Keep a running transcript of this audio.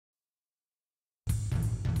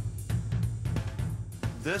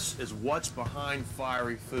This is what's behind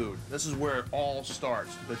fiery food. This is where it all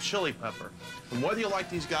starts, the chili pepper. And whether you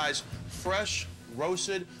like these guys fresh,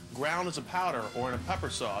 roasted, ground as a powder, or in a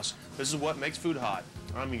pepper sauce, this is what makes food hot.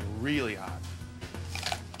 I mean, really hot.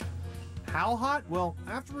 How hot? Well,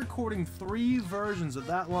 after recording 3 versions of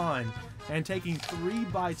that line and taking 3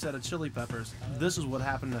 bites out of chili peppers, this is what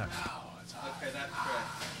happened next. Oh, it's hot. Okay, that's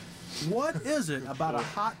correct. What is it about a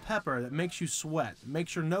hot pepper that makes you sweat,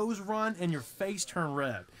 makes your nose run, and your face turn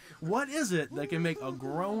red? What is it that can make a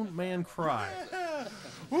grown man cry?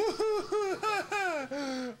 It's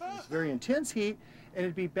very intense heat, and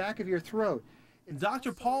it'd be back of your throat.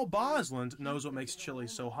 Dr. Paul Bosland knows what makes chili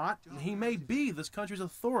so hot. He may be this country's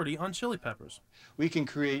authority on chili peppers. We can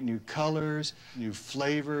create new colors, new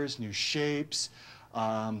flavors, new shapes,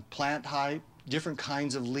 plant height, different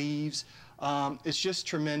kinds of leaves. It's just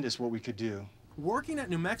tremendous what we could do. Working at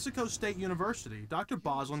New Mexico State University, Dr.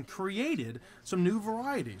 Bosland created some new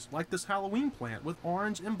varieties, like this Halloween plant with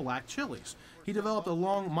orange and black chilies. He developed a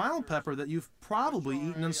long, mild pepper that you've probably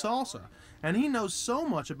eaten in salsa. And he knows so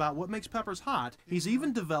much about what makes peppers hot, he's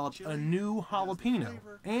even developed a new jalapeno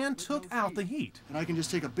and took out the heat. And I can just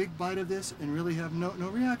take a big bite of this and really have no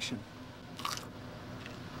reaction.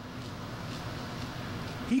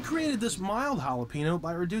 He created this mild jalapeno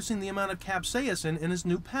by reducing the amount of capsaicin in his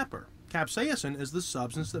new pepper. Capsaicin is the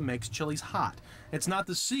substance that makes chilies hot. It's not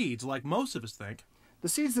the seeds like most of us think. The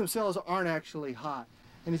seeds themselves aren't actually hot.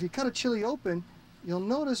 And if you cut a chili open, you'll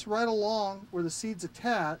notice right along where the seeds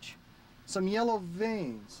attach some yellow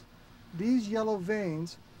veins. These yellow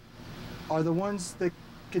veins are the ones that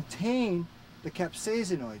contain the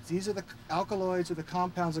capsaicinoids. These are the alkaloids or the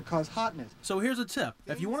compounds that cause hotness. So here's a tip.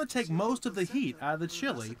 If you want to take most of the heat out of the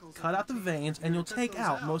chili, cut out the veins and you'll take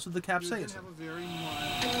out most of the capsaicin.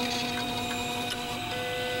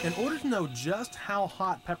 In order to know just how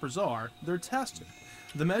hot peppers are, they're tested.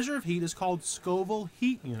 The measure of heat is called Scoville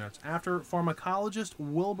heat units, after pharmacologist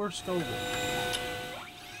Wilbur Scoville.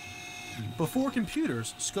 Before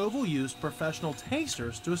computers, Scoville used professional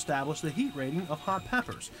tasters to establish the heat rating of hot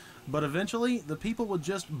peppers. But eventually, the people would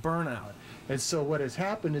just burn out. And so what has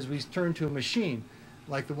happened is we've turned to a machine,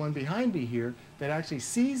 like the one behind me here, that actually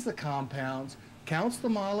sees the compounds, counts the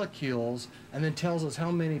molecules, and then tells us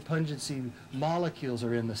how many pungency molecules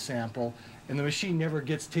are in the sample. And the machine never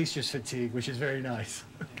gets taster's fatigue, which is very nice.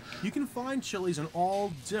 You can find chilies in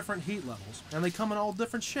all different heat levels, and they come in all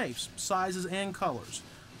different shapes, sizes, and colors.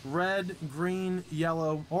 Red, green,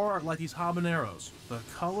 yellow, or like these habaneros, the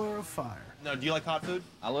color of fire. Now, do you like hot food?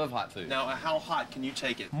 I love hot food. Now, how hot can you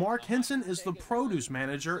take it? Mark Henson is the produce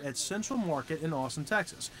manager at Central Market in Austin,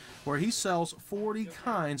 Texas, where he sells 40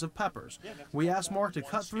 kinds of peppers. We asked Mark to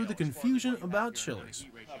cut through the confusion about chilies.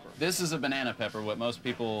 This is a banana pepper, what most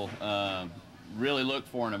people really look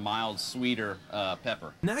for in a mild, sweeter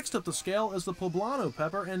pepper. Next up the scale is the poblano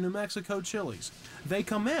pepper and New Mexico chilies. They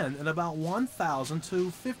come in at about 1,000 to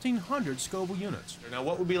 1,500 Scoville units. Now,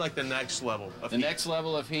 what would be like the next level of heat? The next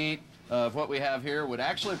level of heat of what we have here would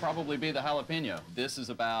actually probably be the jalapeno. This is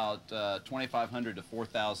about 2,500 to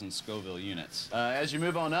 4,000 Scoville units. As you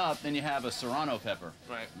move on up, then you have a serrano pepper.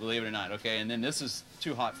 Right. Believe it or not, okay? And then this is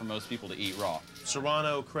too hot for most people to eat raw.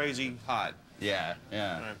 Serrano, crazy, hot. Yeah,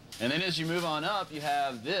 yeah. Right. And then as you move on up, you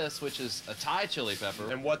have this, which is a Thai chili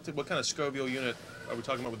pepper. And what kind of Scoville unit are we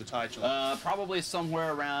talking about with the Thai chili? Probably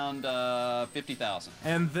somewhere around 50,000.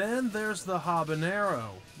 And then there's the habanero,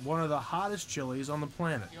 one of the hottest chilies on the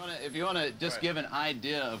planet. If you want to just give an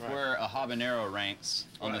idea of where a habanero ranks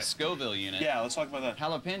on the Scoville unit. Yeah, let's talk about that.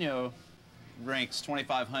 Jalapeno ranks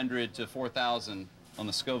 2,500 to 4,000 on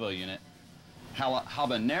the Scoville unit.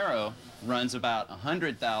 Habanero runs about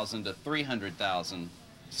 100,000 to 300,000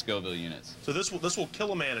 Scoville units. So this will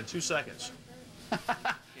kill a man in 2 seconds.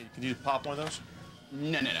 Can you pop one of those?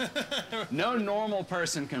 No. No normal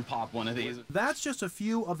person can pop one of these. That's just a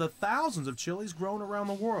few of the thousands of chilies grown around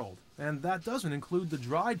the world, and that doesn't include the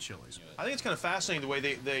dried chilies. I think it's kind of fascinating the way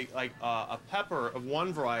they like a pepper of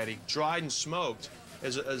one variety, dried and smoked,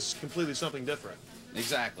 is completely something different.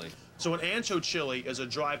 Exactly. So an ancho chili is a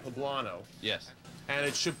dry poblano. Yes. And a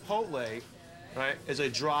chipotle, right, is a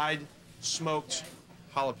dried, smoked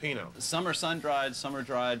jalapeno. Some are sun-dried, some are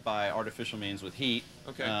dried by artificial means with heat.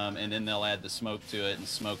 Okay. And then they'll add the smoke to it and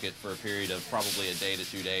smoke it for a period of probably a day to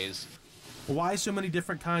 2 days. Why so many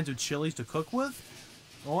different kinds of chilies to cook with?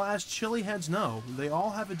 Well, as chili heads know, they all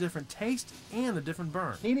have a different taste and a different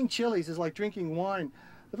burn. Eating chilies is like drinking wine.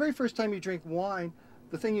 The very first time you drink wine,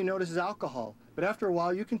 the thing you notice is alcohol. But after a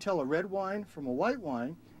while, you can tell a red wine from a white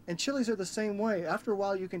wine. And chilies are the same way. After a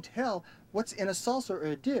while, you can tell what's in a salsa or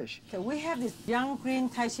a dish. So we have this young green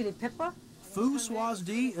Thai chili pepper. Fu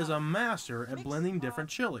Suaz-D is a master at blending different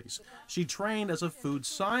chilies. She trained as a food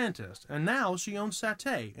scientist, and now she owns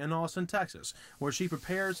Satay in Austin, Texas, where she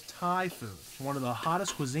prepares Thai food, one of the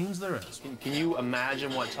hottest cuisines there is. Can you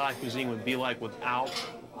imagine what Thai cuisine would be like without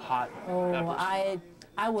hot peppers?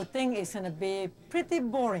 I would think it's gonna be pretty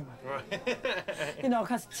boring. Right. You know,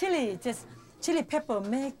 because chili pepper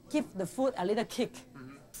may give the food a little kick.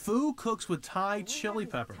 Fu cooks with Thai chili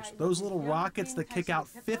peppers, those little rockets that kick out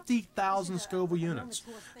 50,000 Scoville units.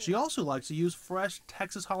 She also likes to use fresh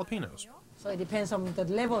Texas jalapenos. So it depends on the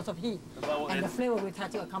levels of heat and the flavor we try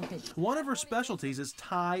to accomplish. One of her specialties is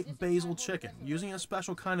Thai basil chicken, using a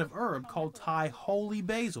special kind of herb called Thai holy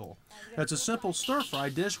basil. It's a simple stir-fry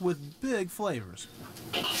dish with big flavors.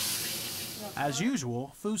 As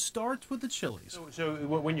usual, Fu starts with the chilies. So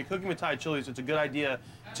when you're cooking with Thai chilies, it's a good idea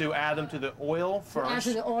to add them to the oil first. Add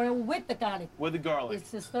to the oil with the garlic. With the garlic.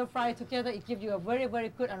 It's the stir-fry together. It gives you a very, very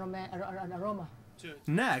good aroma.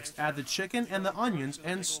 Next, add the chicken and the onions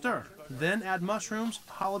and stir. Then add mushrooms,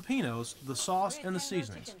 jalapenos, the sauce, and the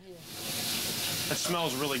seasonings. That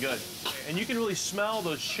smells really good. And you can really smell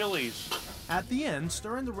those chilies. At the end,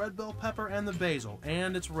 stir in the red bell pepper and the basil,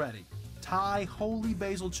 and it's ready. Thai holy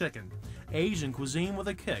basil chicken. Asian cuisine with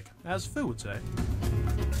a kick, as Fu would say.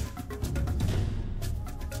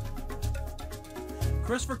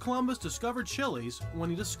 Christopher Columbus discovered chilies when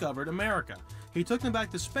he discovered America. He took them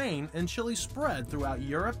back to Spain, and chilies spread throughout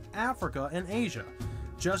Europe, Africa, and Asia.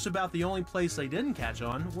 Just about the only place they didn't catch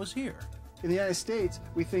on was here. In the United States,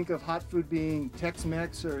 we think of hot food being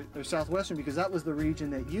Tex-Mex or Southwestern because that was the region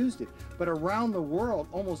that used it. But around the world,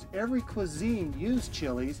 almost every cuisine used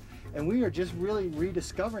chilies, and we are just really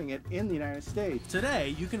rediscovering it in the United States.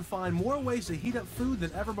 Today, you can find more ways to heat up food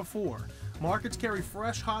than ever before. Markets carry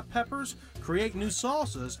fresh hot peppers, create new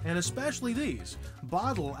salsas, and especially these,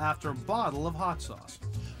 bottle after bottle of hot sauce.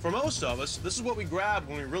 For most of us, this is what we grab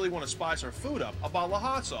when we really want to spice our food up, a bottle of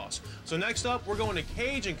hot sauce. So next up, we're going to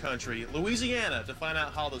Cajun country, Louisiana, to find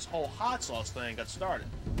out how this whole hot sauce thing got started.